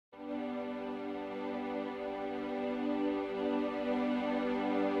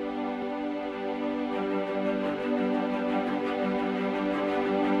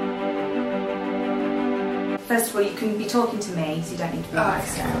First of all, you can be talking to me, so you don't need to be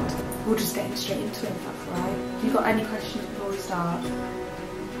understand. We'll just get straight into it, if that's alright. Have you got any questions before we start?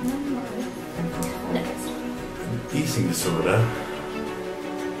 No. Next. Eating disorder.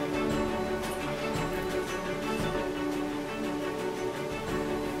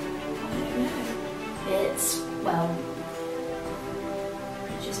 It's, well,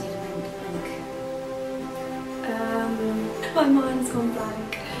 I just need to think. My mind's gone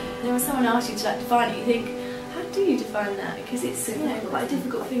blank. And when someone asks you to like define it, you think, how do you define that? Because it's, you know, quite a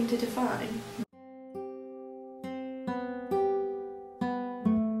difficult thing to define.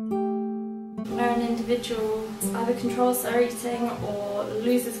 Where an individual either controls their eating or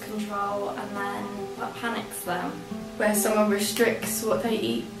loses control and then that panics them. Where someone restricts what they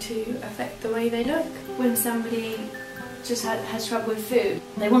eat to affect the way they look. When somebody just has trouble with food.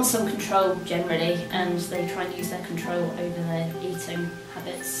 They want some control generally, and they try and use their control over their eating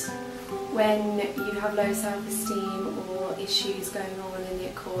habits. When you have low self-esteem or issues going on and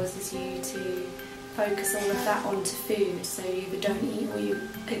it causes you to focus all of that onto food, so you either don't eat or you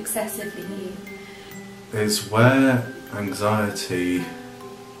excessively eat. It's where anxiety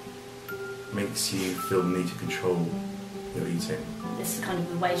makes you feel the need to control your eating. This is kind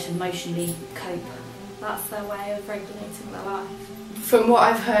of a way to emotionally cope. That's their way of regulating their life. From what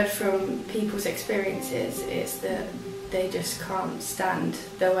I've heard from people's experiences is that they just can't stand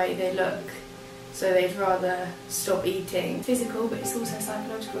the way they look, so they'd rather stop eating. Physical, but it's also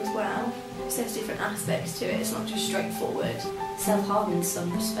psychological as well. So there's different aspects to it, it's not just straightforward. Self-harm in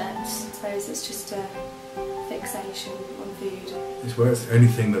some respects. I suppose it's just a fixation on food. It's where it's the only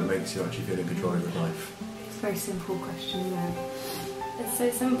thing that makes you actually feel in control of your life. It's a very simple question, though. It's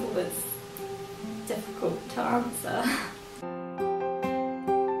so simple, but it's difficult to answer.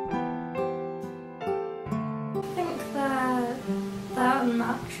 I think they're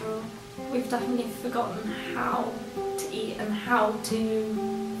unnatural. We've definitely forgotten how to eat and how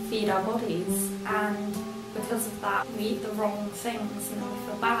to feed our bodies, and because of that we eat the wrong things and then we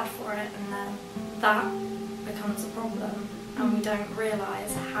feel bad for it, and then that becomes a problem and we don't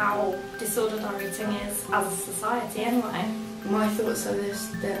realise how disordered our eating is as a society anyway. My thoughts are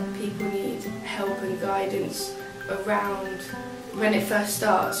this, that people need help and guidance around when it first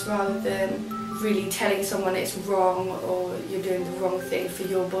starts, rather than really telling someone it's wrong or you're doing the wrong thing for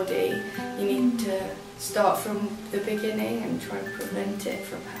your body. You need to start from the beginning and try and prevent it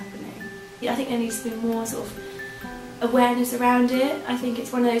from happening. Yeah, I think there needs to be more sort of awareness around it. I think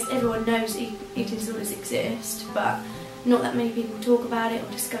it's one of those, everyone knows eating disorders exist, but not that many people talk about it or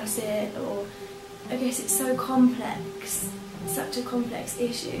discuss it, or I guess it's so complex. Such a complex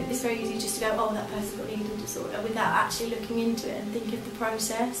issue. It's very easy just to go, oh, that person's got an eating disorder, without actually looking into it and thinking of the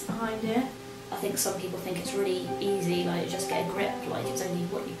process behind it. I think some people think it's really easy, like just get a grip, like it's only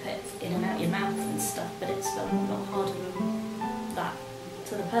what you put in and out your mouth and stuff, but it's a lot harder than that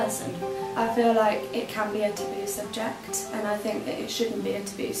to the person. I feel like it can be a taboo subject, and I think that it shouldn't be a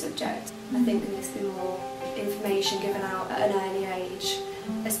taboo subject. I think there needs to be more information given out at an early age,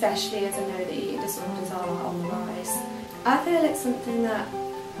 especially as I know that eating disorders are on the rise. I feel it's something that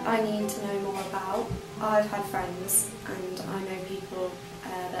I need to know more about. I've had friends and I know people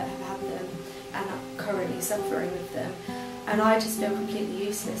that have had them and are currently suffering with them, and I just feel completely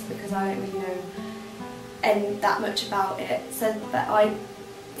useless because I don't really know that much about it, so that I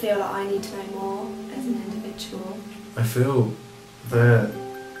feel like I need to know more as an individual. I feel they're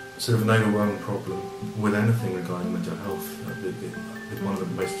sort of an overwhelming problem with anything regarding mental health. One of the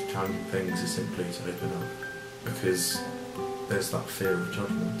most challenging things is simply to open up, because there's that fear of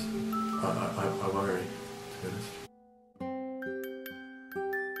judgment. I worry, to be honest.